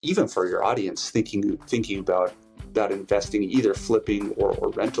even for your audience thinking about investing, either flipping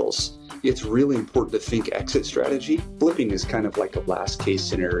or rentals, it's really important to think exit strategy. Flipping is kind of like a last case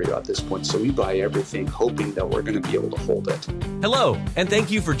scenario at this point. So we buy everything hoping that we're going to be able to hold it. Hello, and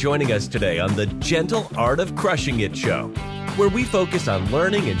thank you for joining us today on the Gentle Art of Crushing It show, where we focus on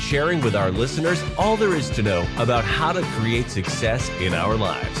learning and sharing with our listeners all there is to know about how to create success in our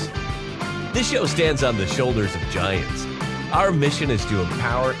lives. This show stands on the shoulders of giants. Our mission is to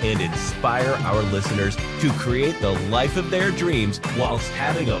empower and inspire our listeners to create the life of their dreams whilst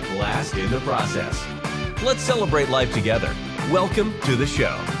having a blast in the process. Let's celebrate life together. Welcome to the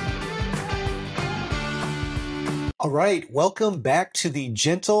show. All right. Welcome back to the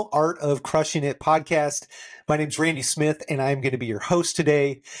Gentle Art of Crushing It podcast. My name's Randy Smith, and I'm going to be your host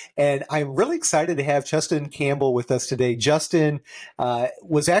today. And I'm really excited to have Justin Campbell with us today. Justin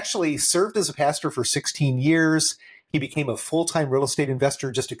was actually served as a pastor for 16 years. He became a full-time real estate investor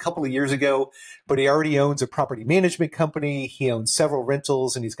just a couple of years ago, but he already owns a property management company. He owns several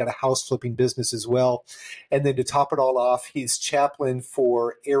rentals, and he's got a house flipping business as well. And then to top it all off, he's chaplain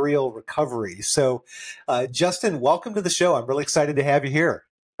for aerial recovery. So, Justin, welcome to the show. I'm really excited to have you here.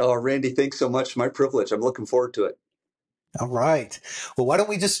 Oh, Randy, thanks so much. My privilege. I'm looking forward to it. All right. Well, why don't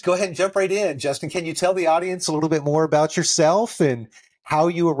we just go ahead and jump right in? Justin, can you tell the audience a little bit more about yourself and how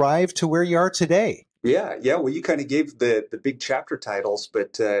you arrived to where you are today? Yeah. Well, you kind of gave the big chapter titles,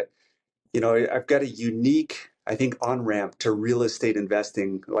 but I've got a unique, I think, on-ramp to real estate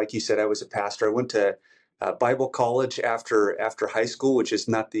investing. Like you said, I was a pastor. I went to Bible college after high school, which is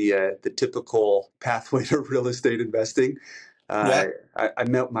not the typical pathway to real estate investing. I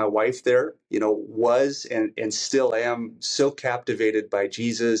met my wife there. Was and still am so captivated by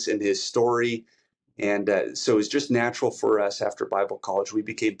Jesus and his story, and so it was just natural for us. After Bible college, we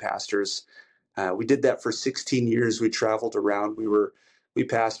became pastors. We did that for 16 years. We traveled around. We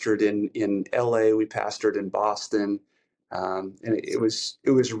pastored in LA. We pastored in Boston, and it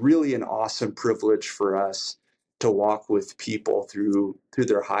was really an awesome privilege for us to walk with people through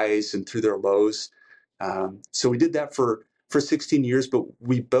their highs and through their lows. So we did that for 16 years, but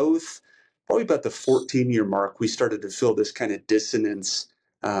we both, probably about the 14-year mark, we started to feel this kind of dissonance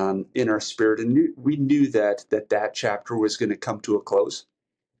in our spirit, and we knew that chapter was going to come to a close.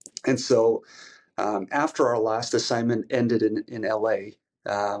 And so after our last assignment ended in LA,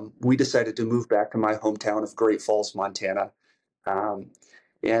 we decided to move back to my hometown of Great Falls, Montana. And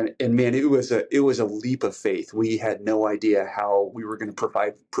man, it was a leap of faith. We had no idea how we were going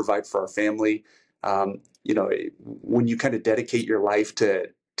to provide for our family. When you kind of dedicate your life to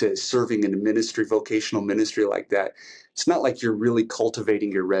serving in a ministry, vocational ministry like that, it's not like you're really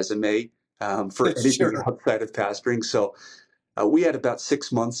cultivating your resume for anything outside of pastoring. So we had about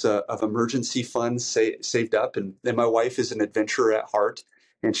 6 months of emergency funds saved up, and then my wife is an adventurer at heart,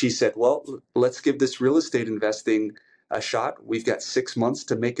 and she said, well, let's give this real estate investing a shot. We've got 6 months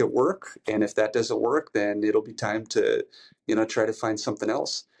to make it work, and if that doesn't work, then it'll be time to try to find something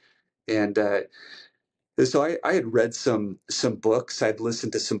else. And so I had read some books, I'd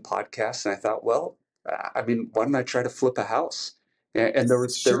listened to some podcasts, and I thought, well, why don't I try to flip a house? And there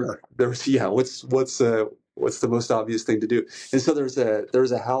was what's the most obvious thing to do? And so there's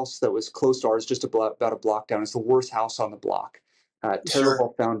a house that was close to ours, just about a block down. It's the worst house on the block.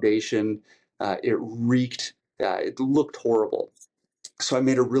 Terrible foundation. It reeked. It looked horrible. So I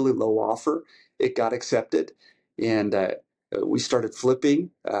made a really low offer. It got accepted, and we started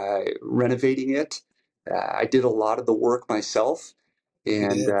flipping, renovating it. I did a lot of the work myself,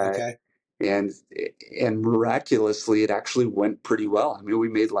 and and miraculously, it actually went pretty well. I mean, we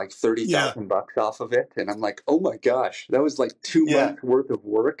made like $30,000 off of it, and I'm like, oh my gosh, that was like 2 months worth of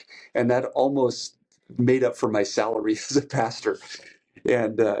work, and that almost made up for my salary as a pastor.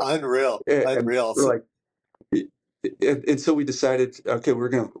 And unreal. And we're like, and so we decided, okay, we're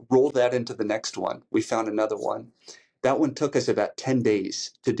going to roll that into the next one. We found another one. That one took us about 10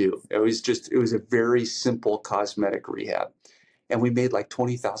 days to do. It was a very simple cosmetic rehab, and we made like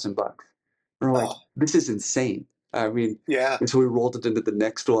 $20,000. We're like, this is insane. I mean, and so we rolled it into the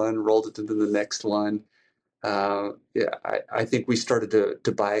next one. I think we started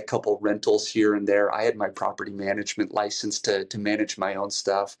to buy a couple rentals here and there. I had my property management license to manage my own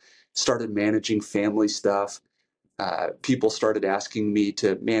stuff, started managing family stuff. People started asking me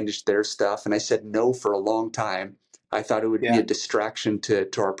to manage their stuff, and I said no for a long time. I thought it would be a distraction to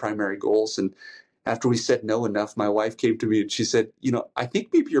our primary goals. And after we said no enough, my wife came to me and she said, I think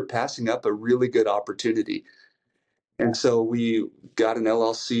maybe you're passing up a really good opportunity. And so we got an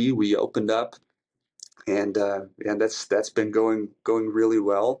LLC, we opened up, and that's been going really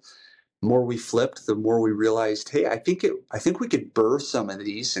well. more we flipped, the more we realized, hey, I think we could burr some of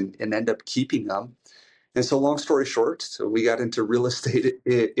these and end up keeping them. And so, long story short, so we got into real estate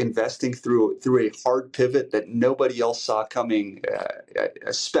investing through a hard pivot that nobody else saw coming,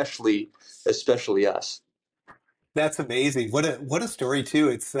 especially us. That's amazing. What a story too.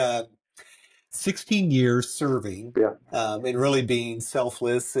 It's 16 years serving, Yeah. and really being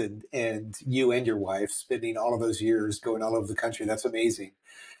selfless, and you and your wife spending all of those years going all over the country. That's amazing.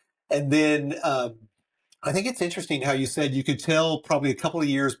 And then I think it's interesting how you said you could tell probably a couple of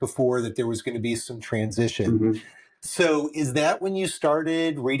years before that there was going to be some transition. Mm-hmm. So is that when you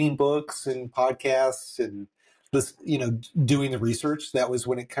started reading books and podcasts and this, doing the research? That was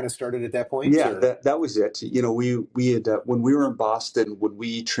when it kind of started at that point, Yeah, or? that was it. We had when we were in Boston, when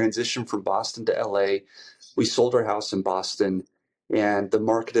we transitioned from Boston to LA, we sold our house in Boston, and the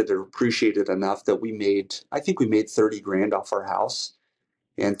market had appreciated enough that I think we made 30 grand off our house.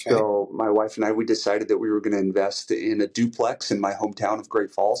 And Okay. so my wife and I, we decided that we were going to invest in a duplex in my hometown of Great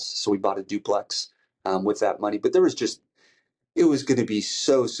Falls. So we bought a duplex with that money. But it was going to be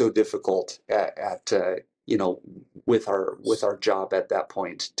so difficult you know, with our job at that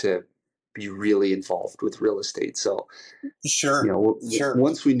point to be really involved with real estate. So, Sure. Sure.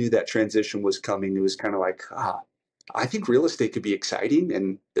 once we knew that transition was coming, it was kind of like, I think real estate could be exciting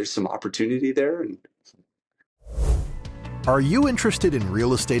and there's some opportunity there. And Are you interested in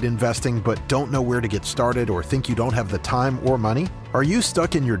real estate investing but don't know where to get started or think you don't have the time or money? Are you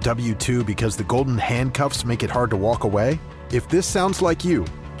stuck in your W-2 because the golden handcuffs make it hard to walk away? If this sounds like you,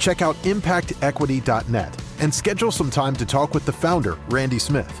 check out impactequity.net and schedule some time to talk with the founder, Randy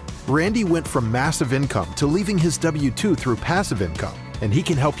Smith. Randy went from massive income to leaving his W-2 through passive income, and he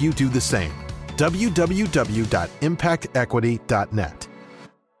can help you do the same. www.impactequity.net.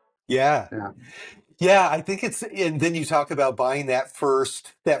 Yeah. yeah, Yeah, I think and then you talk about buying that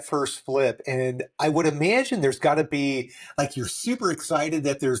first flip. And I would imagine there's got to be, like, you're super excited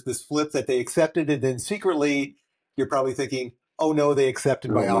that there's this flip that they accepted. And then secretly you're probably thinking, oh no, they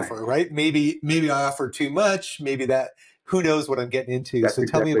accepted oh my my, offer, right? Maybe I offered too much. Maybe who knows what I'm getting into. that's So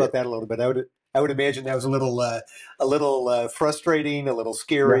tell me exactly about it. that a little bit. I would imagine that was a little frustrating, a little Yeah.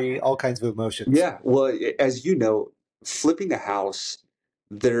 scary, all kinds of emotions. Yeah, well, as you know, flipping a house,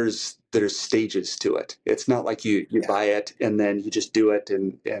 there's stages to it. It's not like you Yeah. buy it and then you just do it,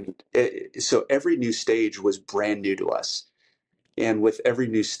 so every new stage was brand new to us. And with every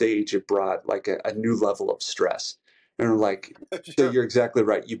new stage, it brought like a new level of stress. And we're like, so Sure. you're exactly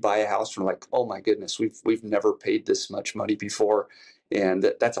right. You buy a house and we're like, oh my goodness, we've never paid this much money before. And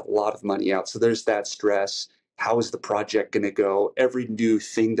that's a lot of money out. So there's that stress. How is the project going to go? Every new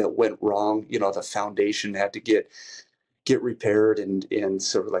thing that went wrong, the foundation had to get repaired, and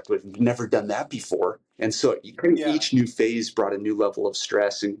sort of like we've never done that before. And so kind of Yeah. each new phase brought a new level of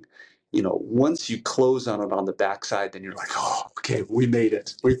stress. And once you close on it on the backside, then you're like, oh, okay, we made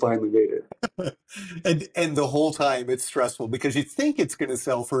it. We finally made it. And the whole time it's stressful because you think it's going to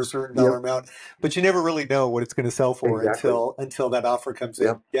sell for a certain dollar Yep, amount, but you never really know what it's going to sell for exactly. until that offer comes in.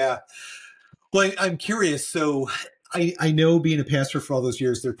 Yep. Yeah. Well, I'm curious. So I know, being a pastor for all those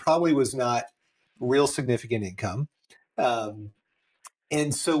years, there probably was not real significant income. Um,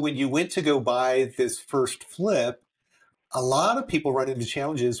 and so when you went to go buy this first flip, a lot of people run into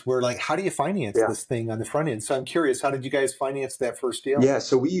challenges where, like, how do you finance Yeah. this thing on the front end? So I'm curious, how did you guys finance that first deal? Yeah,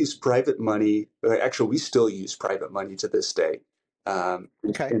 so we use private money. Actually, we still use private money to this day.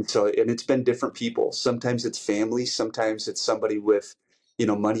 Okay. And it's been different people. Sometimes it's family. Sometimes it's somebody with,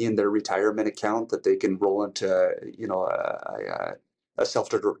 money in their retirement account that they can roll into, a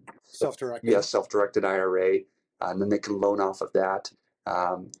Self-directed. self-directed IRA, and then they can loan off of that.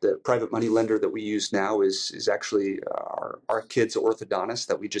 The private money lender that we use now is actually our kid's orthodontist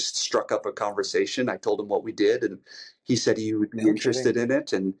that we just struck up a conversation. I told him what we did, and he said he would be No kidding. interested in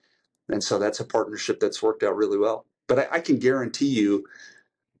it, and so that's a partnership that's worked out really well. But I can guarantee you,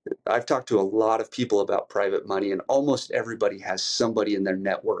 I've talked to a lot of people about private money, and almost everybody has somebody in their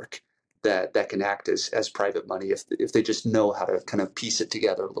network that can act as private money if they just know how to kind of piece it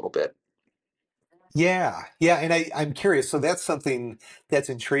together a little bit. Yeah, yeah, and I'm curious. So that's something that's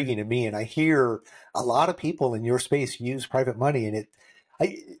intriguing to me, and I hear a lot of people in your space use private money. And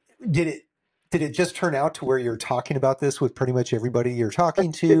I did it did it just turn out to where you're talking about this with pretty much everybody you're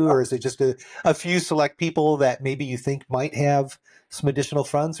talking to, or is it just a few select people that maybe you think might have some additional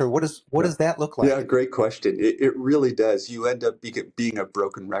funds, or what does that look Yeah, like? great question. It really does. You end up being a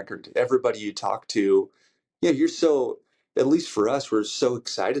broken record. Everybody you talk to, yeah, at least for us, we're so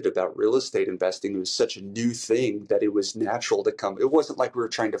excited about real estate investing. It was such a new thing that it was natural to come. It wasn't like we were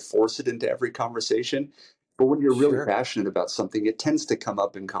trying to force it into every conversation. But when you're really Sure. passionate about something, it tends to come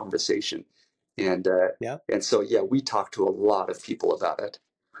up in conversation. And Yeah. and so yeah, we talk to a lot of people about it.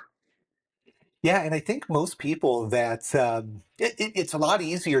 Yeah, and I think most people that it's a lot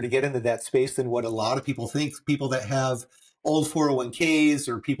easier to get into that space than what a lot of people think. People that have old 401ks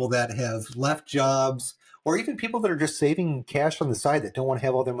or people that have left jobs or even people that are just saving cash on the side that don't want to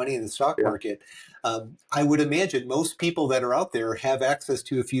have all their money in the stock Yeah. market. I would imagine most people that are out there have access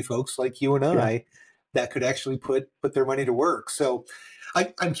to a few folks like you and Yeah. I that could actually put their money to work. So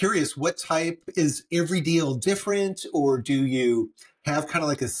I'm curious, what type is every deal different, or do you have kind of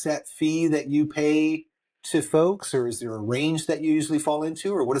like a set fee that you pay to folks, or is there a range that you usually fall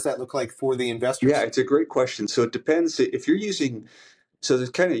into, or what does that look like for the Yeah, investors? it's a great question. So it depends if you're using. So there's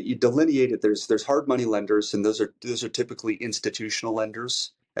kind of you delineate it. There's hard money lenders, and those are typically institutional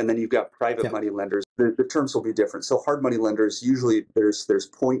lenders, and then you've got private Yeah, money lenders. The terms will be different. So hard money lenders usually there's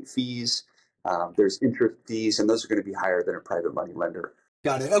point fees, there's interest fees, and those are going to be higher than a private money lender.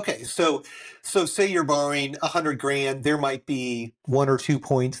 got it. Okay, so say you're borrowing 100 grand, there might be 1 or 2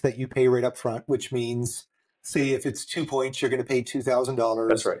 points that you pay right up front, which means, say if it's 2 points, you're going to pay That's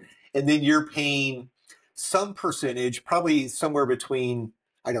 $2,000, right. and then you're paying some percentage, probably somewhere between,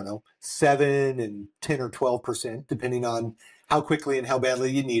 I don't know, 7 and 10 or 12%, depending on how quickly and how badly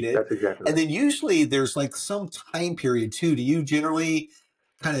you need it. That's exactly And right. then usually there's like some time period too. Do you generally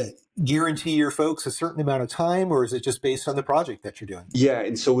kind of guarantee your folks a certain amount of time, or is it just based on the project that you're doing? Yeah,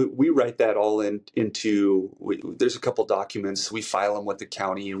 and so we write that all there's a couple documents. We file them with the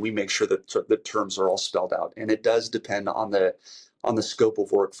county, and we make sure that the terms are all spelled out. And it does depend on the scope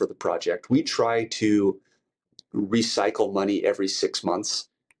of work for the project. We try to recycle money every 6 months,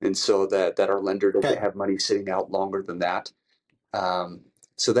 and so that our lender doesn't Okay. have money sitting out longer than that. Um,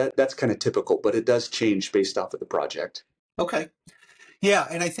 so that's kind of typical, but it does change based off of the project. Okay. Yeah,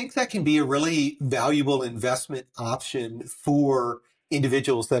 and I think that can be a really valuable investment option for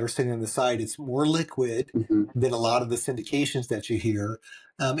individuals that are sitting on the side. It's more liquid Hmm. than a lot of the syndications that you hear.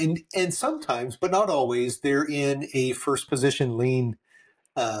 And sometimes, but not always, they're in a first position lien,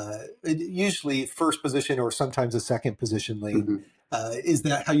 usually first position or sometimes a second position lien. Hmm. Is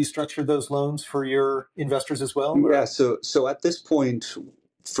that how you structure those loans for your investors as well? Yeah. Or So at this point,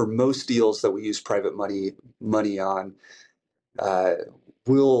 for most deals that we use private money on, uh,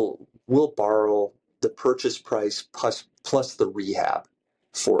 we'll borrow the purchase price plus the rehab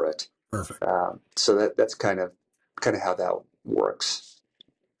for it. perfect. So that's kind of how that works.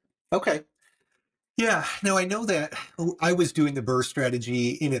 Okay. Yeah, no, I know that I was doing the Burr strategy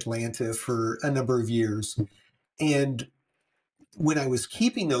in Atlanta for a number of years. And when I was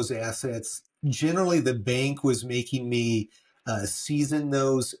keeping those assets, generally the bank was making me season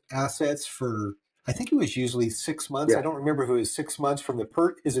those assets for, I think it was usually 6 months. I Yeah, don't remember if it was 6 months from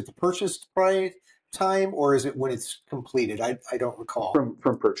is it the purchase price time or is it when it's completed? I don't recall.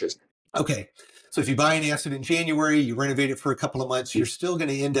 from purchase. Okay. So if you buy an asset in January, you renovate it for a couple of months, you're still going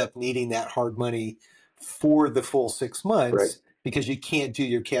to end up needing that hard money for the full six Right. months because you can't do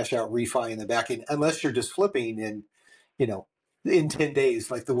your cash out refi in the back end unless you're just flipping you know, in 10 days,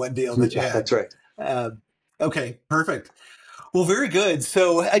 like the one deal that you Yeah, had. that's right. Uh, okay, perfect. Well, very good.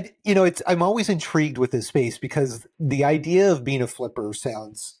 So, I'm always intrigued with this space because the idea of being a flipper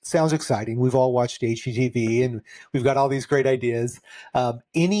sounds exciting. We've all watched HGTV and we've got all these great ideas.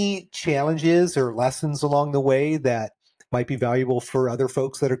 Any challenges or lessons along the way that might be valuable for other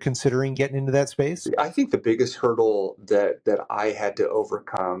folks that are considering getting into that space? I think the biggest hurdle that I had to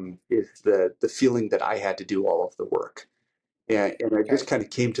overcome is the feeling that I had to do all of the work. And I just Okay. kind of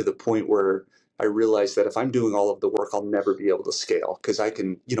came to the point where I realized that if I'm doing all of the work, I'll never be able to scale because I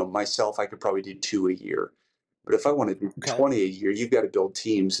can, myself, I could probably do 2 a year. But if I want to do Okay. 20 a year, you've got to build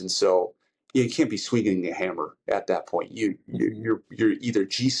teams. And so you can't be swinging a hammer at that point. Mhm. You're either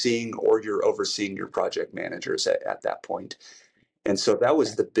GCing or you're overseeing your project managers at that point. And so that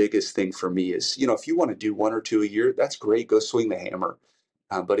was Okay. the biggest thing for me is, if you want to do 1 or 2 a year, that's great. Go swing the hammer.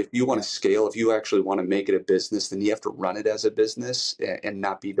 But if you want Yeah. to scale, if you actually want to make it a business, then you have to run it as a business and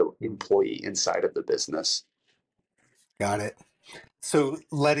not be the Mhm. employee inside of the business. Got it. So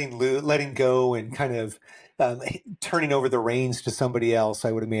letting go and kind of turning over the reins to somebody else,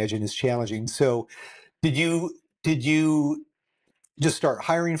 I would imagine, is challenging. So did you just start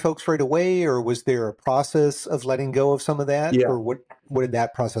hiring folks right away, or was there a process of letting go of some of that, Yeah. or what did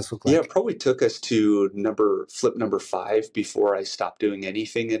that process look Yeah, it like? probably took us to flip number 5 before I stopped doing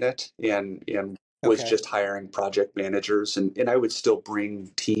anything in it and was Okay. just hiring project managers and I would still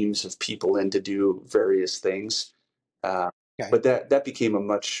bring teams of people in to do various things. Uh, Okay. but that became a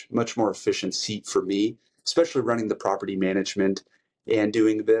much more efficient seat for me, especially running the property management and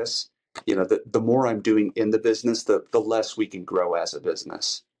doing this. the more I'm doing in the business, the less we can grow as a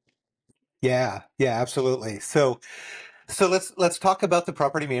business. Yeah, yeah, absolutely. So let's talk about the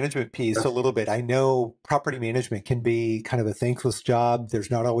property management piece a little bit. I know property management can be kind of a thankless job.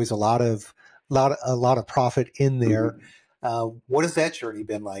 There's not always a lot of profit in there. Mhm. What has that journey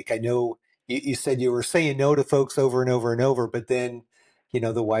been like? I know you said you were saying no to folks over and over and over, but then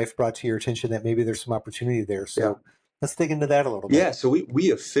the wife brought to your attention that maybe there's some opportunity there. Yeah. So let's dig into that a little bit. Yeah, so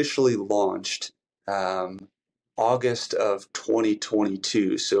we officially launched August of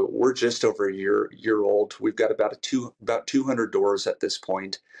 2022. So we're just over a year old. We've got about 200 doors at this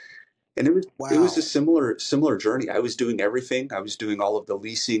point. And it was a Wow. similar journey. I was doing everything. I was doing all of the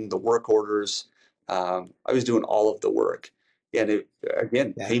leasing, the work orders. I was doing all of the work. And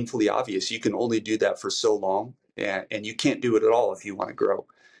again, Yeah. painfully obvious. You can only do that for so long, and you can't do it at all if you want to grow.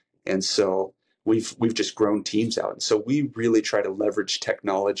 And so we've just grown teams out. And so we really try to leverage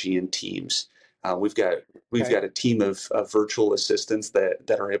technology in teams. We've got Okay. a team of virtual assistants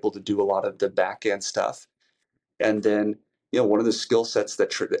that are able to do a lot of the back end stuff. And then, one of the skill sets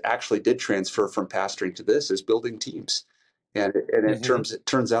that actually did transfer from pastoring to this is building teams. And Hmm. it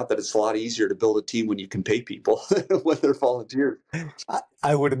turns out that it's a lot easier to build a team when you can pay people when they're volunteers.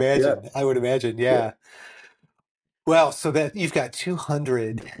 I would Yeah, imagine. I would imagine. yeah. Yeah. Well, so that you've got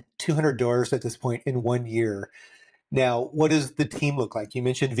 200 doors at this point in 1 year. Now, what does the team look like? You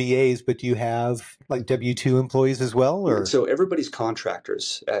mentioned VAs, but do you have like W-2 employees as well, or? So everybody's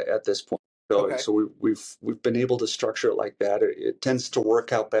contractors at this point. So Okay. so we've been able to structure it like that. It tends to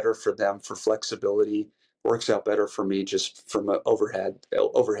work out better for them for flexibility. Works out better for me just from an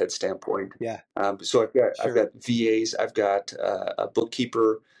overhead standpoint. Yeah, So I've sure. got VAs, I've got a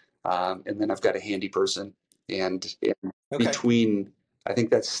bookkeeper, and then I've got a handy person. And Okay. between, I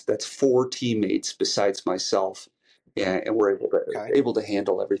think that's four teammates besides myself, and we're Okay. able to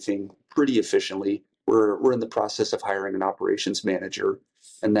handle everything pretty efficiently. We're in the process of hiring an operations manager,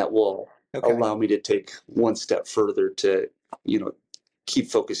 and that will Okay. allow me to take one step further to, you know,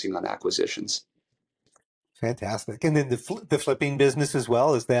 keep focusing on acquisitions. Fantastic. And then the flipping business as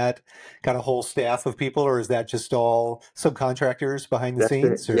well, is that got a whole staff of people, or is that just all subcontractors behind the That's it.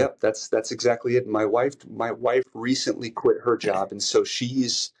 scenes, or? Yep, that's exactly it. My wife recently quit her job, and so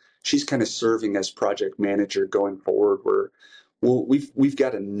she's kind of serving as project manager going forward. We've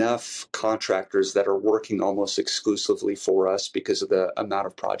got enough contractors that are working almost exclusively for us because of the amount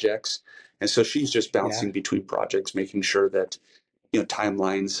of projects, and so she's just Yeah, bouncing between projects, making sure that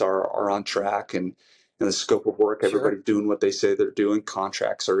timelines are on track, and the scope of work, sure. everybody's doing what they say they're doing,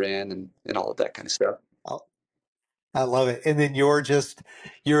 contracts are in, and all of that kind of stuff. I'll, I love it. And then you're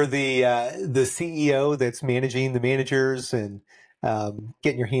the CEO that's managing the managers and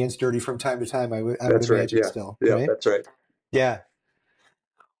getting your hands dirty from time to time. I would That's right. imagine Yeah, still, yeah, right? that's right. Yeah.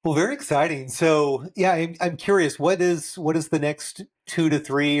 Well, very exciting. So, yeah, I'm curious. What is the next 2 to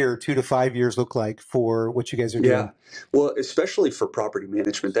 3 or 2 to 5 years look like for what you guys are Yeah. doing? Well, especially for property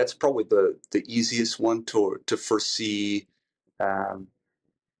management, that's probably the easiest one to foresee um,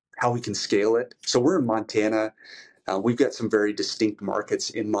 how we can scale it. So we're in Montana. We've got some very distinct markets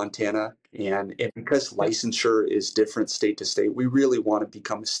in Montana, and because Yep. licensure is different state to state, we really want to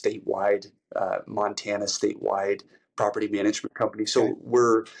become a statewide, Montana statewide property management company. Okay. So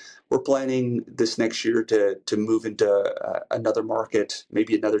we're planning this next year to move into another market,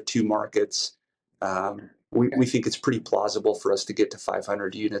 maybe another two markets. We Okay. think it's pretty plausible for us to get to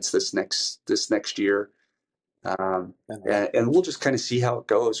 500 units this next year, I love it. and we'll just kind of see how it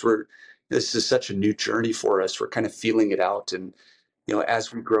goes. This is such a new journey for us. We're kind of feeling it out, and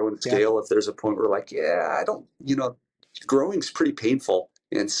as we grow and Yeah. scale, if there's a point where like, yeah, I don't, growing's pretty painful,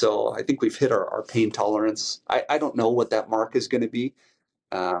 and so I think we've hit our pain tolerance. I don't know what that mark is going to be,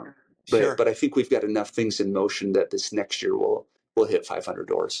 um, but Sure. I think we've got enough things in motion that this next year we'll hit 500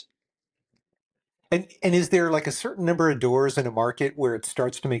 doors. And is there like a certain number of doors in a market where it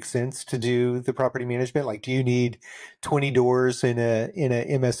starts to make sense to do the property management? Like, do you need 20 doors in a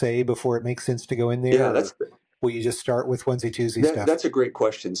MSA before it makes sense to go in there, Yeah, or will you just start with onesie twosie stuff? that's a great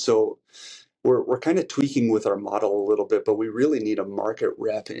question. So we're kind of tweaking with our model a little bit, but we really need a market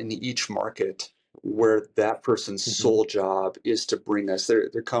rep in each market where that person's Hmm. sole job is to bring us. They're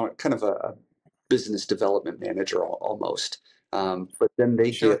kind of a business development manager almost, but then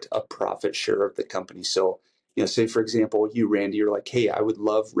they Sure. get a profit share of the company. So say for example, you Randy, you're like, hey, I would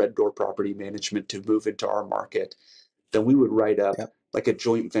love Red Door Property Management to move into our market. Then we would write up Yep. like a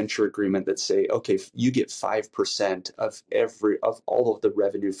joint venture agreement that say, okay, you get 5% of all of the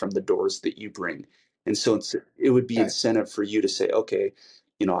revenue from the doors that you bring. And so it would be Okay. incentive for you to say, okay,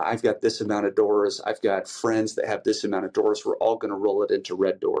 I've got this amount of doors. I've got friends that have this amount of doors. We're all going to roll it into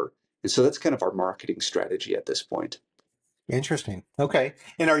Red Door. And so that's kind of our marketing strategy at this point. Interesting. Okay.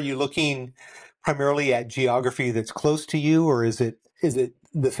 And are you looking primarily at geography that's close to you, or is it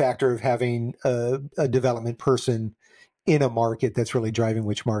the factor of having a development person in a market that's really driving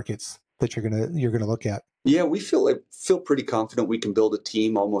which markets that you're gonna look at? Yeah, we feel pretty confident we can build a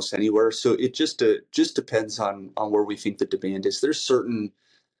team almost anywhere. So it just depends on where we think the demand is. There's certain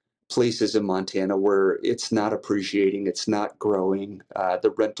places in Montana where it's not appreciating, it's not growing.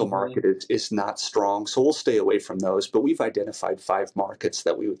 The rental Hmm. market is not strong, so we'll stay away from those. But we've identified 5 markets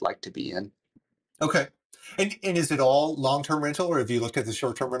that we would like to be in. Okay. And is it all long-term rental, or have you looked at the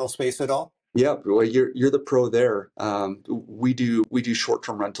short-term rental space at all? Yeah, well, you're the pro there. We do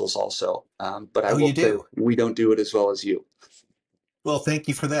short-term rentals also, but I Oh, will you say do. we don't do it as well as you. Well, thank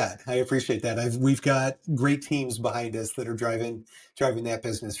you for that. I appreciate that. We've got great teams behind us that are driving that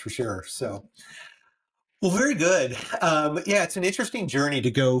business for sure. So, well, very good. Yeah, it's an interesting journey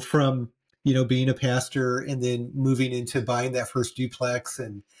to go from, being a pastor and then moving into buying that first duplex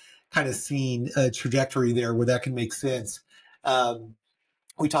and kind of seeing a trajectory there where that can make sense. Um,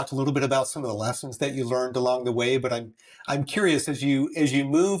 we talked a little bit about some of the lessons that you learned along the way, but I'm curious as you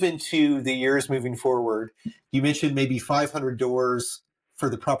move into the years moving forward. You mentioned maybe 500 doors for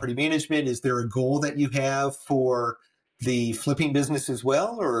the property management. Is there a goal that you have for the flipping business as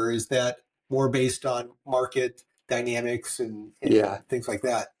well, or is that more based on market dynamics and Yeah, things like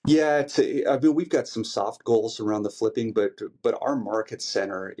that? yeah. I mean, we've got some soft goals around the flipping, but our market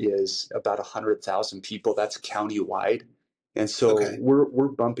center is about 100,000 people. That's countywide, and so Okay. we're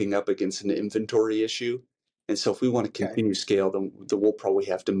bumping up against an inventory issue. And so if we want to Okay. continue scale, then we'll probably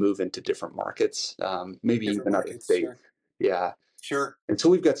have to move into different markets, maybe Different even other markets. states. Sure. Yeah. Sure. And so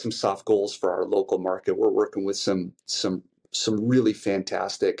we've got some soft goals for our local market. We're working with some really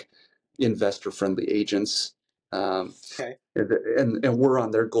fantastic investor friendly agents. Um, Okay. and we're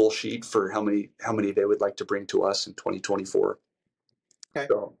on their goal sheet for how many they would like to bring to us in 2024. Okay.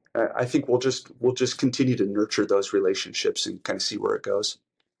 So I think we'll just continue to nurture those relationships and kind of see where it goes.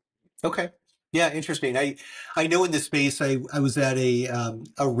 Okay. Yeah, interesting. I know in this space, I was at a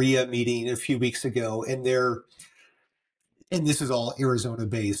RIA meeting a few weeks ago, and this is all Arizona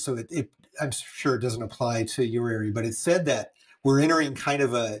based, so I'm sure it doesn't apply to your area, but it said that we're entering kind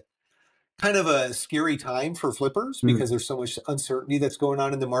of a scary time for flippers Mm. because there's so much uncertainty that's going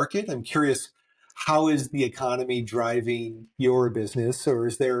on in the market. I'm curious, how is the economy driving your business, or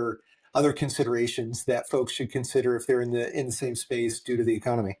is there other considerations that folks should consider if they're in the same space due to the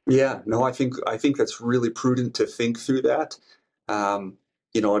economy? Yeah, no, I think that's really prudent to think through that. Um,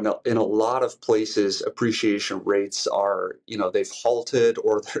 in a lot of places, appreciation rates are, they've halted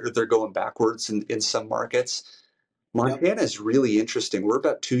or they're going backwards in some markets. Yep. Montana is really interesting. We're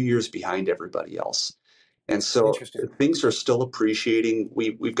about 2 years behind everybody else. And so Interesting. things are still appreciating.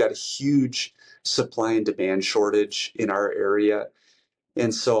 We've got a huge supply and demand shortage in our area.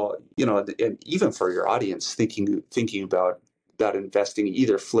 And so, and even for your audience, thinking about investing,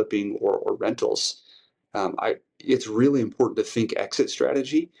 either flipping or rentals, it's really important to think exit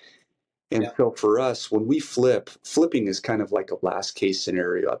strategy. And Yep. so for us, when we flipping is kind of like a last case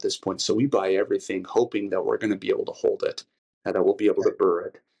scenario at this point. So we buy everything hoping that we're going to be able to hold it and that we'll be able to Okay. burr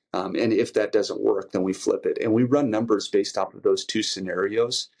it. And if that doesn't work, then we flip it. And we run numbers based off of those two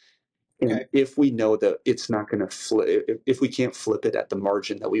scenarios. And Okay. if we know that it's not going to flip, if we can't flip it at the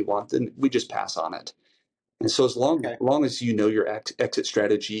margin that we want, then we just pass on it. And so as long Okay. long as you know your exit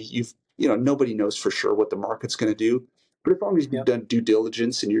strategy, nobody knows for sure what the market's going to do. But as long as you've Yep. done due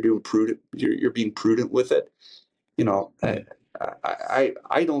diligence and you're doing prudent, you're being prudent with it. You know, I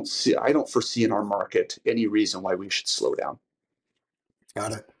don't foresee in our market any reason why we should slow down.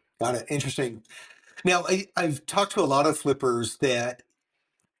 Got it. Got it. Interesting. Now, I've talked to a lot of flippers that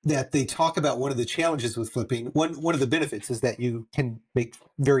they talk about one of the challenges with flipping. One of the benefits is that you can make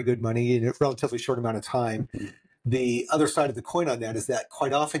very good money in a relatively short amount of time. Mhm. The other side of the coin on that is that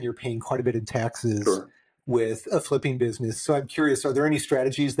quite often you're paying quite a bit in taxes Sure. with a flipping business. So I'm curious, are there any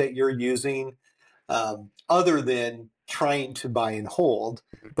strategies that you're using other than trying to buy and hold?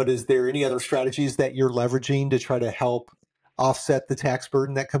 But is there any other strategies that you're leveraging to try to help offset the tax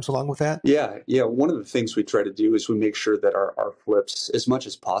burden that comes along with that? Yeah, yeah. One of the things we try to do is we make sure that our flips, as much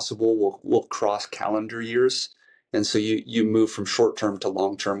as possible, will cross calendar years, and so you move from short term to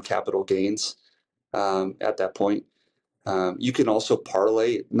long term capital gains at that point. You can also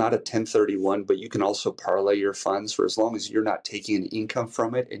parlay, not a 1031, but you can also parlay your funds for as long as you're not taking an income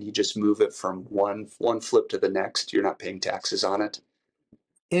from it and you just move it from one flip to the next. You're not paying taxes on it.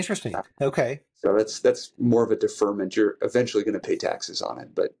 Interesting. Okay. So that's more of a deferment. You're eventually going to pay taxes on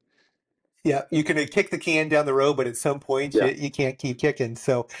it, but Yeah, you can kick the can down the road, but at some point Yeah. you can't keep kicking.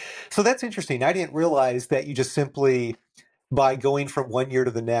 So that's interesting. I didn't realize that you just simply by going from one year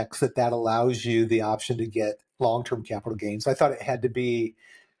to the next that allows you the option to get long-term capital gains. I thought it had to be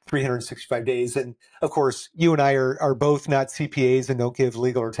 365 days. And of course, you and I are both not CPAs and don't give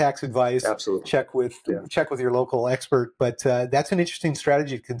legal or tax advice. Absolutely. Check with Yeah. your local expert. But that's an interesting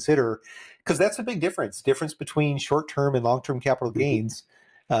strategy to consider because that's a big difference between short-term and long-term capital Mhm. gains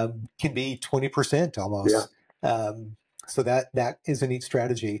can be 20% Yeah. almost. So that is a neat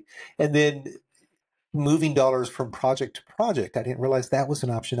strategy. And then moving dollars from project to project. I didn't realize that was an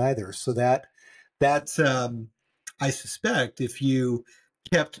option either. So that's I suspect if you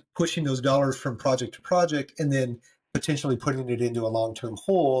kept pushing those dollars from project to project and then potentially putting it into a long-term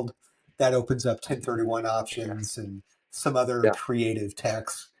hold, that opens up 1031 options and some other Yeah. creative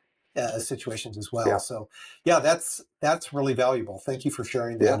tax situations as well. Yeah. So yeah, that's really valuable. Thank you for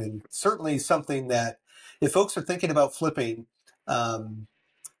sharing that. Yeah. And certainly something that if folks are thinking about flipping, um,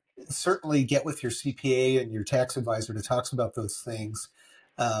 certainly get with your CPA and your tax advisor to talk about those things.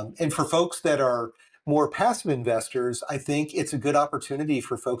 And for folks that are more passive investors, I think it's a good opportunity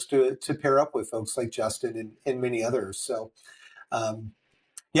for folks to pair up with folks like Justin and many others. So,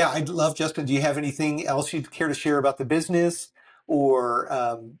 yeah, I'd love, Justin, do you have anything else you'd care to share about the business or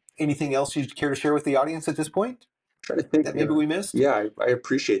anything else you'd care to share with the audience at this point Trying to think. that maybe we missed? Yeah, I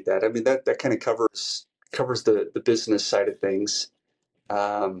appreciate that. I mean, that kind of covers the business side of things.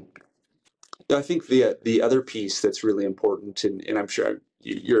 Um, I think the other piece that's really important, and I'm sure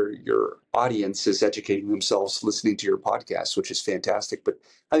your audience is educating themselves listening to your podcast, which is fantastic. But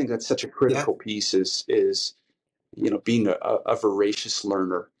I think that's such a Yeah, critical piece is being a voracious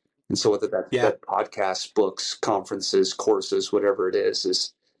learner. And so whether yeah. that podcasts, books, conferences, courses, whatever it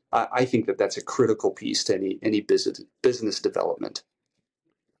is I think that's a critical piece to any business development.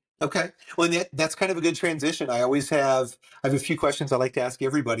 Okay. Well, and that's kind of a good transition. I have a few questions I like to ask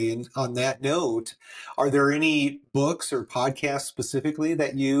everybody. And on that note, are there any books or podcasts specifically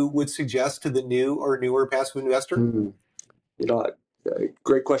that you would suggest to the new or newer passive investor? Hmm. You know,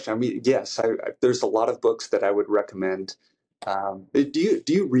 great question. I mean, yes, there's a lot of books that I would recommend. Do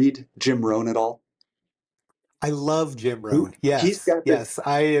you read Jim Rohn at all? I love Jim Rohn. He's Yes, got this. yes.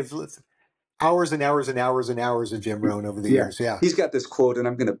 I have listened hours and hours and hours and hours of Jim Rohn over the Yeah, years. Yeah. he's got this quote, and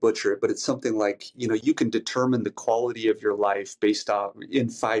I'm going to butcher it, but it's something like, you can determine the quality of your life in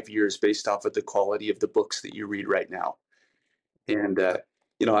 5 years based off of the quality of the books that you read right now. And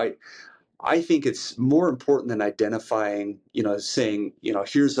you know, I think it's more important than identifying, saying,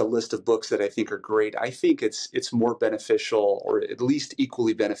 here's a list of books that I think are great. I think it's more beneficial, or at least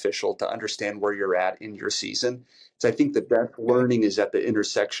equally beneficial, to understand where you're at in your season. So I think the best Okay. learning is at the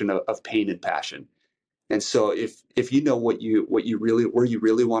intersection of pain and passion. And so if you know what you really where you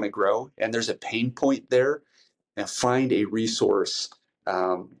really want to grow, and there's a pain point there, and find a resource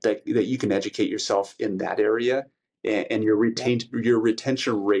that you can educate yourself in that area, and Yep. your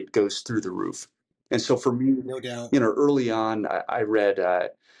retention rate goes through the roof. And so for me, No doubt. early on, I read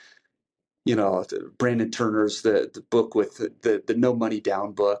Brandon Turner's the book with the No Money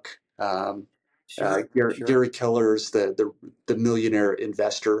Down book. Sure. Sure. Gary Keller's the Millionaire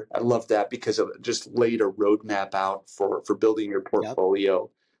Investor. I love that because it just laid a roadmap out for building your Yep.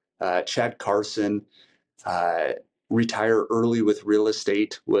 portfolio. Chad Carson, uh, Retire Early with Real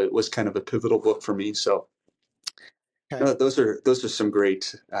Estate was kind of a pivotal book for me. So Okay. those are some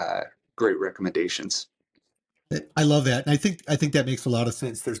great recommendations. I love that. And I think that makes a lot of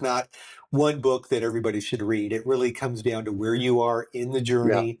sense. There's not one book that everybody should read. It really comes down to where you are in the Yeah,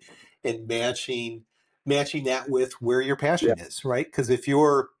 journey and matching that with where your yeah, passion is, right? Because if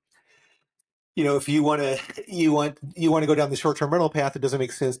you're, if you want to go down the short-term rental path, it doesn't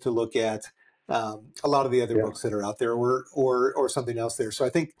make sense to look at a lot of the other yeah, books that are out there or something else there. So I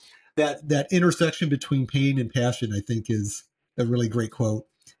think that intersection between pain and passion, I think, is a really great quote.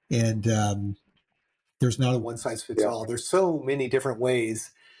 And there's not a one size fits yeah, all. There's so many different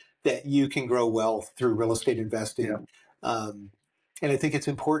ways that you can grow wealth through real estate yeah, investing. Um, and I think it's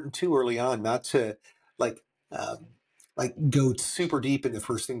important too early on not to like um, go super deep in the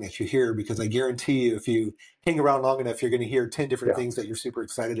first thing that you hear, because I guarantee you if you hang around long enough, you're going to hear 10 different yeah, things that you're super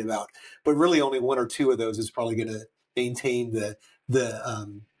excited about. But really only one or two of those is probably going to maintain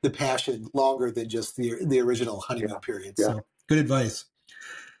the passion longer than just the original yeah, honeymoon period. yeah. So good advice.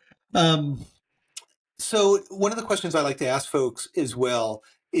 Um, so one of the questions I like to ask folks as well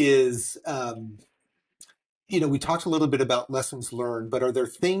is, we talked a little bit about lessons learned, but are there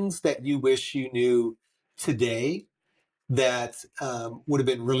things that you wish you knew today that would have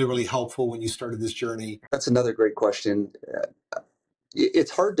been really, really helpful when you started this journey? That's another great question.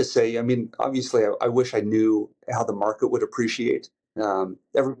 It's hard to say. I mean, obviously, I wish I knew how the market would appreciate.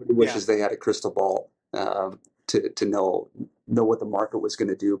 Everybody Yeah. wishes they had a crystal ball to know what the market was going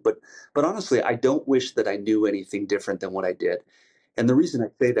to do. But honestly, I don't wish that I knew anything different than what I did. And the reason I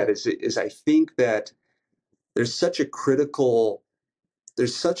say that Yeah. is I think that there's such a critical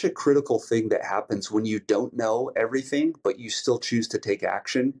there's such a critical thing that happens when you don't know everything, but you still choose to take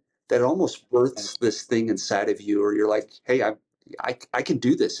action, that it almost Yeah. births this thing inside of you, or you're like, hey, I can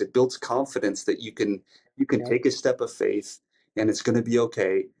do this. It builds confidence that you can Yeah. take a step of faith, and it's going to be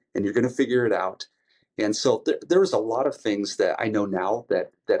okay, and you're going to figure it out. And so there's a lot of things that I know now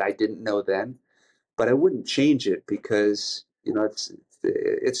that I didn't know then, but I wouldn't change it because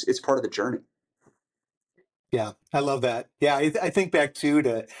it's part of the journey. Yeah, I love that. Yeah, I think back too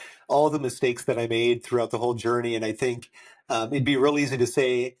to all the mistakes that I made throughout the whole journey, and I think it'd be real easy to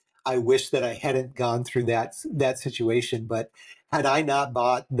say I wish that I hadn't gone through that situation. But had I not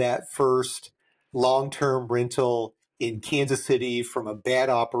bought that first long-term rental in Kansas City from a bad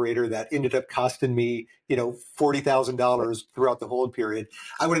operator that ended up costing me, $40,000 throughout the hold period,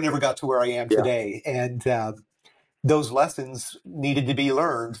 I would have never got to where I am Yeah, today. And those lessons needed to be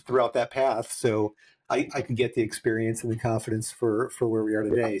learned throughout that path. So I could get the experience and the confidence for where we are yeah,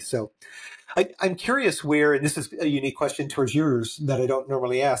 today. So I'm curious where, and this is a unique question towards yours that I don't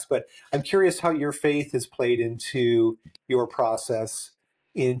normally ask, but I'm curious how your faith has played into your process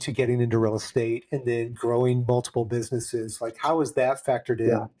into getting into real estate and then growing multiple businesses. Like, how has that factored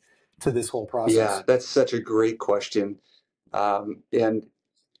yeah. in to this whole Yeah, process? that's such a great question. And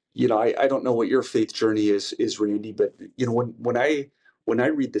I don't know what your faith journey is, Randy, but when I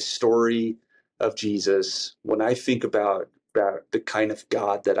read the story of Jesus, when I think about the kind of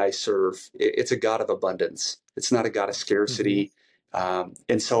God that I serve, it's a God of abundance. It's not a God of Hmm. scarcity.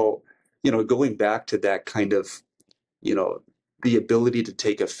 And so, going back to that kind of, you know, the ability to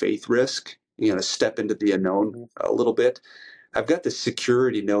take a faith risk, step into the unknown Hmm. a little bit. I've got the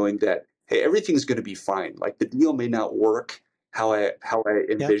security knowing that, hey, everything's going to be fine. Like the deal may not work how I Yeah.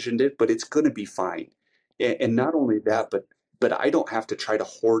 envisioned it, but it's going to be fine. And not only Yeah. that, but I don't have to try to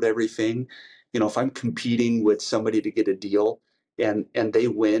hoard everything. If I'm competing with somebody to get a deal and they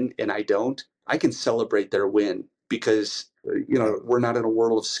win and I don't, I can celebrate their win because Yeah. we're not in a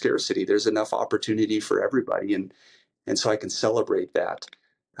world of scarcity. There's enough opportunity for everybody, and so I can celebrate that.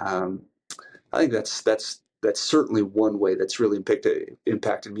 Um, I think that's certainly one way that's really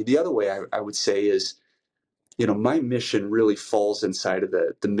impacted me. The other way I would say is, my mission really falls inside of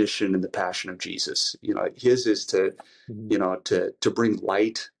the mission and the passion of Jesus. His is to, Hmm. to bring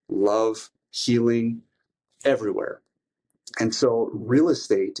light, love, healing everywhere. And so Hmm. real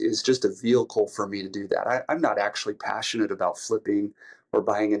estate is just a vehicle for me to do that. I'm not actually passionate about flipping or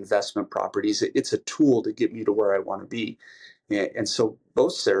buying investment properties. It's a tool to get me to where I want to be. And so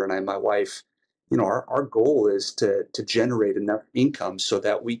both Sarah and I, my wife, our goal is to generate enough income so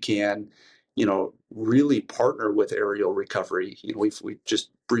that we can, really partner with aerial recovery. We've just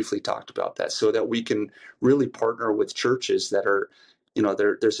briefly talked about that, so that we can really partner with churches that are,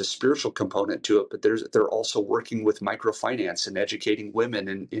 there's a spiritual component to it, but they're also working with microfinance and educating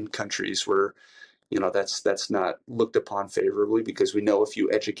women in countries where that's not looked upon favorably, because we know if you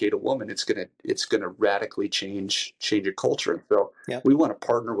educate a woman, it's gonna radically change a culture. So Yeah. we want to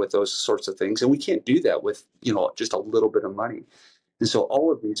partner with those sorts of things, and we can't do that with just a little bit of money. And so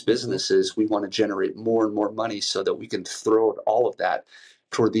all of these Hmm. businesses, we want to generate more and more money so that we can throw all of that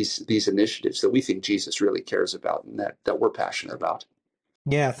toward these initiatives that we think Jesus really cares about and that we're passionate about.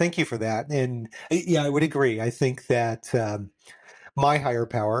 Yeah, thank you for that. And yeah, I would agree. I think that my higher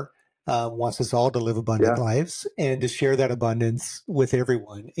power wants us all to live abundant Yeah, lives and to share that abundance with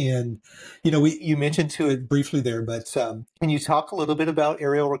everyone. And you mentioned to it briefly there, but can you talk a little bit about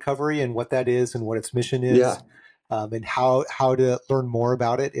aerial recovery and what that is and what its mission is, yeah. and how to learn more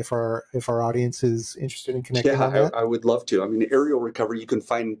about it if our audience is interested in connecting Yeah, on that? I would love to. I mean, aerial recovery, you can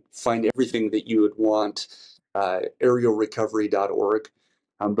find everything that you would want, aerialrecovery.org.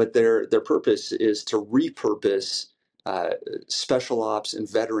 But their purpose is to repurpose uh, special ops and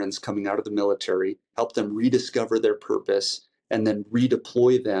veterans coming out of the military, help them rediscover their purpose, and then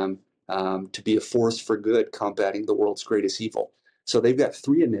redeploy them to be a force for good, combating the world's greatest evil. So they've got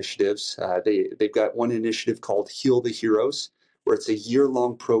three initiatives. They've got one initiative called Heal the Heroes, where it's a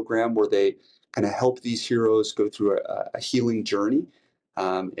year-long program where they kind of help these heroes go through a healing journey,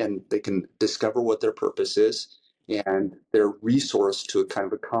 and they can discover what their purpose is, and they're resourced to kind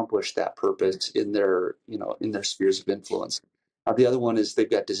of accomplish that purpose in their spheres of influence. The other one is they've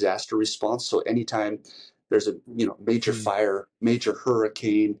got disaster response. So anytime there's a major Mm. fire, major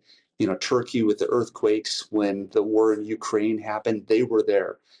hurricane, Turkey with the earthquakes, when the war in Ukraine happened, they were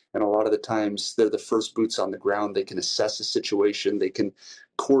there. And a lot of the times they're the first boots on the ground. They can assess a situation. They can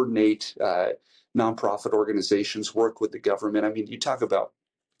coordinate nonprofit organizations, work with the government. I mean, you talk about,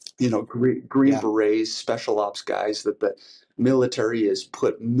 green berets, special ops guys that the military has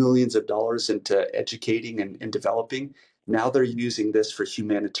put millions of dollars into educating and developing. Now they're using this for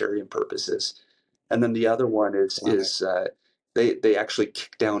humanitarian purposes. And then the other one is they actually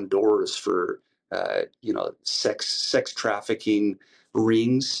kick down doors for sex trafficking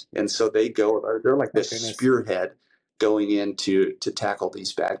rings, and so they're like this spearhead going in to tackle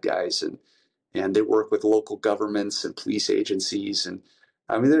these bad guys, and they work with local governments and police agencies, and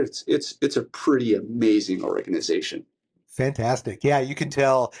I mean it's a pretty amazing organization. Fantastic. Yeah, you can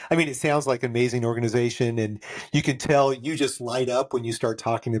tell. I mean, it sounds like an amazing organization, and you can tell you just light up when you start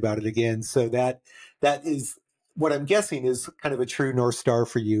talking about it again. So that is what I'm guessing is kind of a true North Star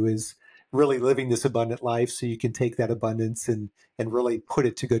for you, is really living this abundant life so you can take that abundance and really put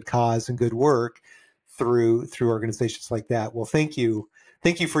it to good cause and good work through organizations like that. Well, thank you.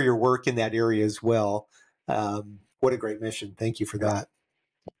 Thank you for your work in that area as well. What a great mission. Thank you for that.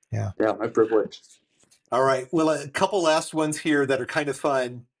 Yeah. Yeah, my privilege. All right. Well, a couple last ones here that are kind of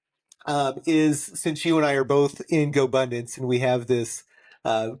fun is, since you and I are both in GoBundance and we have this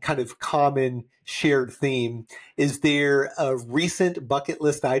kind of common shared theme, is there a recent bucket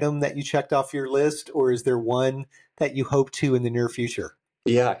list item that you checked off your list, or is there one that you hope to in the near future?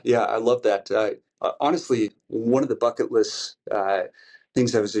 Yeah, I love that. Honestly, one of the bucket list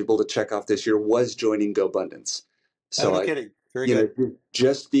things I was able to check off this year was joining GoBundance. So no kidding. Very good.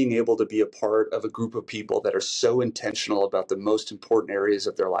 Just being able to be a part of a group of people that are so intentional about the most important areas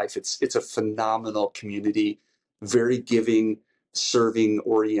of their life. It's a phenomenal community, very giving, serving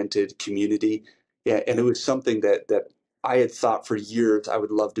oriented community. Yeah, and it was something that I had thought for years I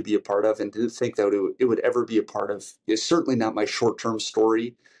would love to be a part of, and didn't think that it would ever be a part of. It's certainly not my short-term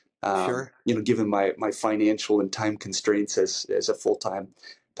story. Sure. Given my financial and time constraints as a full-time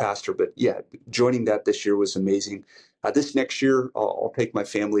pastor. But yeah, joining that this year was amazing. This next year, I'll take my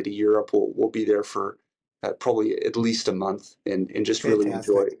family to Europe. We'll be there for probably at least a month, and just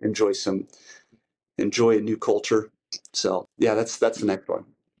Fantastic. really enjoy a new culture. So yeah, that's the next one.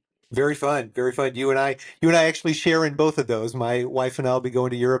 Very fun, very fun. You and I actually share in both of those. My wife and I will be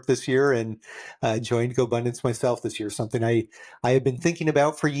going to Europe this year, and joined GoBundance myself this year. Something I have been thinking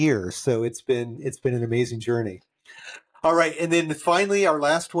about for years. So it's been an amazing journey. All right, and then finally, our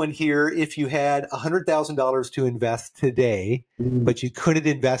last one here: if you had $100,000 to invest today, but you couldn't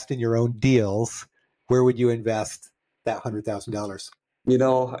invest in your own deals, where would you invest that $100,000?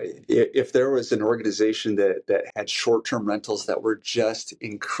 If there was an organization that had short-term rentals that were just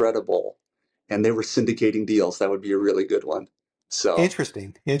incredible, and they were syndicating deals, that would be a really good one. So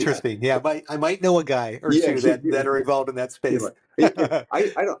interesting. Yeah, I might know a guy or two that are involved in that space.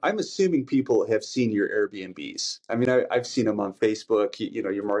 I'm assuming people have seen your Airbnbs. I mean, I've seen them on Facebook.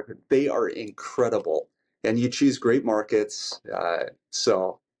 Your market, they are incredible, and you choose great markets.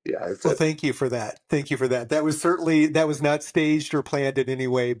 So yeah. Well, thank you for that. That was not staged or planned in any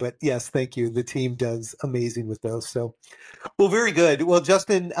way, but yes, thank you. The team does amazing with those. So, well, very good. Well,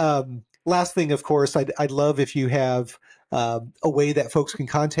 Justin, last thing, of course, I'd love if you have a way that folks can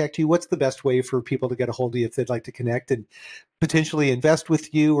contact you. What's the best way for people to get a hold of you if they'd like to connect and potentially invest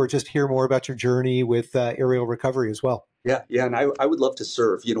with you, or just hear more about your journey with aerial recovery as well? Yeah. And I would love to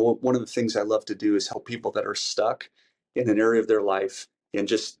serve. One of the things I love to do is help people that are stuck in an area of their life, and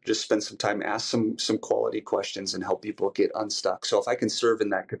just spend some time, ask some quality questions, and help people get unstuck. So if I can serve in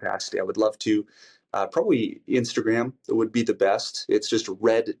that capacity, I would love to. Probably Instagram would be the best. It's just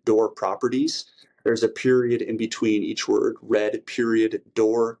Red Door Properties. There's a period in between each word. Red period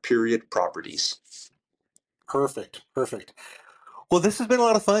door period properties. Perfect. Well, this has been a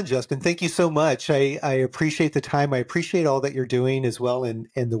lot of fun, Justin. Thank you so much. I appreciate the time. I appreciate all that you're doing as well, and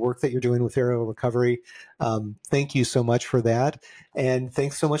the work that you're doing with aerial recovery. Thank you so much for that. And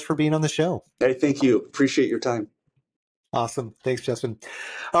thanks so much for being on the show. Hey, thank you. Appreciate your time. Awesome. Thanks, Justin.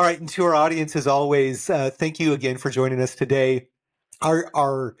 All right. And to our audience, as always, thank you again for joining us today.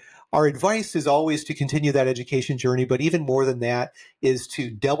 Our advice is always to continue that education journey, but even more than that is to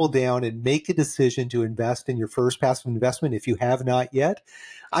double down and make a decision to invest in your first passive investment if you have not yet.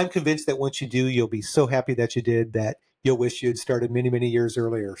 I'm convinced that once you do, you'll be so happy that you did that you'll wish you had started many, many years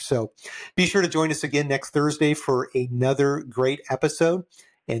earlier. So be sure to join us again next Thursday for another great episode.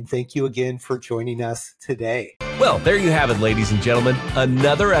 And thank you again for joining us today. Well, there you have it, ladies and gentlemen.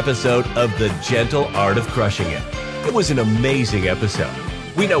 Another episode of The Gentle Art of Crushing It. It was an amazing episode.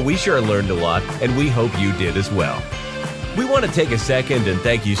 We know we sure learned a lot, and we hope you did as well. We want to take a second and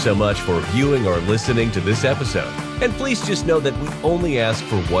thank you so much for viewing or listening to this episode. And please just know that we only ask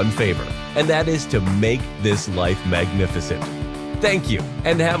for one favor, and that is to make this life magnificent. Thank you,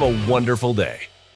 and have a wonderful day.